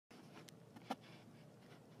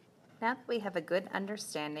Now that we have a good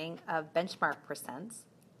understanding of benchmark percents,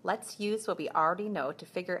 let's use what we already know to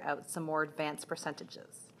figure out some more advanced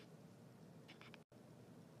percentages.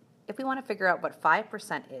 If we want to figure out what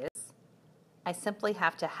 5% is, I simply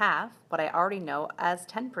have to halve what I already know as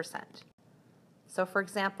 10%. So for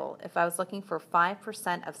example, if I was looking for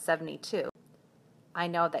 5% of 72, I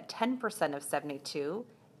know that 10% of 72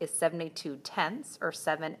 is 72 tenths, or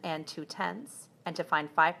 7 and 2 tenths. And to find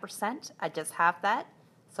 5%, I just halve that.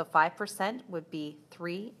 So 5% would be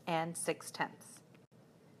 3 and 6 tenths.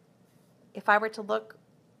 If I were to look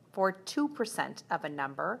for 2% of a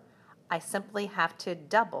number, I simply have to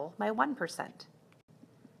double my 1%.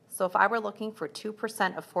 So if I were looking for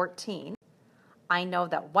 2% of 14, I know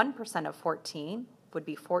that 1% of 14 would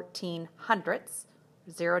be 14 hundredths,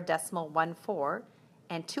 0.14,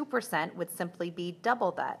 and 2% would simply be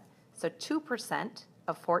double that. So 2%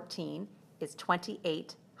 of 14 is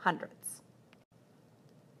 28 hundredths.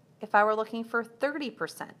 If I were looking for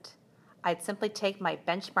 30%, I'd simply take my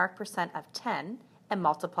benchmark percent of 10 and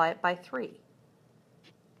multiply it by 3.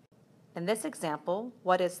 In this example,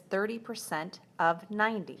 what is 30% of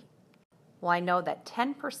 90? Well, I know that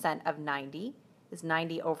 10% of 90 is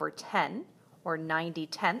 90 over 10, or 90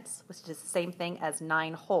 tenths, which is the same thing as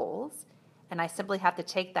 9 wholes, and I simply have to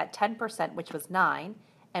take that 10%, which was 9,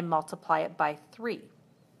 and multiply it by 3.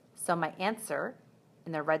 So my answer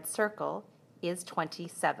in the red circle is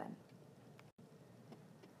 27.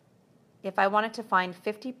 If I wanted to find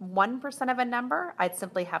 51% of a number, I'd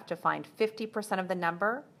simply have to find 50% of the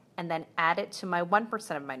number and then add it to my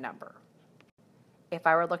 1% of my number. If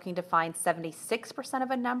I were looking to find 76%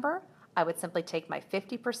 of a number, I would simply take my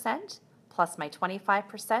 50% plus my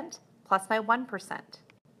 25% plus my 1%.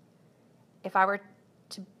 If I were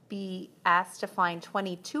to be asked to find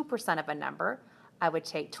 22% of a number, I would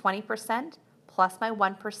take 20% plus my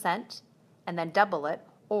 1% and then double it,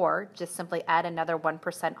 or just simply add another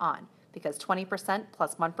 1% on, because 20%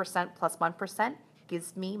 plus 1% plus 1%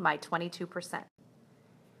 gives me my 22%.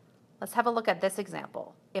 Let's have a look at this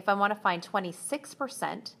example. If I want to find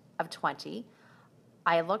 26% of 20,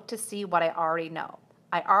 I look to see what I already know.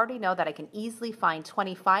 I already know that I can easily find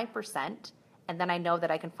 25%, and then I know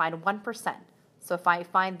that I can find 1%. So if I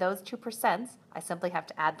find those two percents, I simply have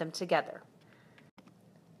to add them together.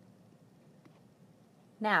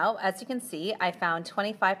 Now, as you can see, I found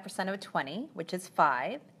 25% of 20, which is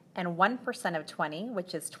 5, and 1% of 20,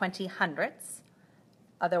 which is 20 hundredths,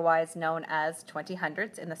 otherwise known as 20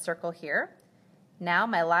 hundredths in the circle here. Now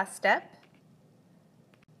my last step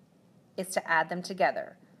is to add them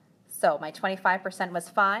together. So my 25% was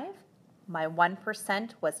 5, my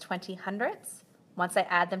 1% was 20 hundredths. Once I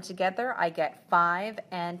add them together, I get 5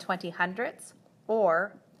 and 20 hundredths,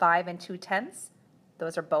 or 5 and 2 tenths.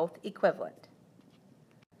 Those are both equivalent.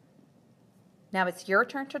 Now it's your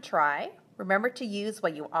turn to try. Remember to use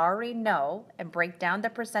what you already know and break down the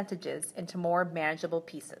percentages into more manageable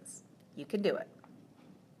pieces. You can do it.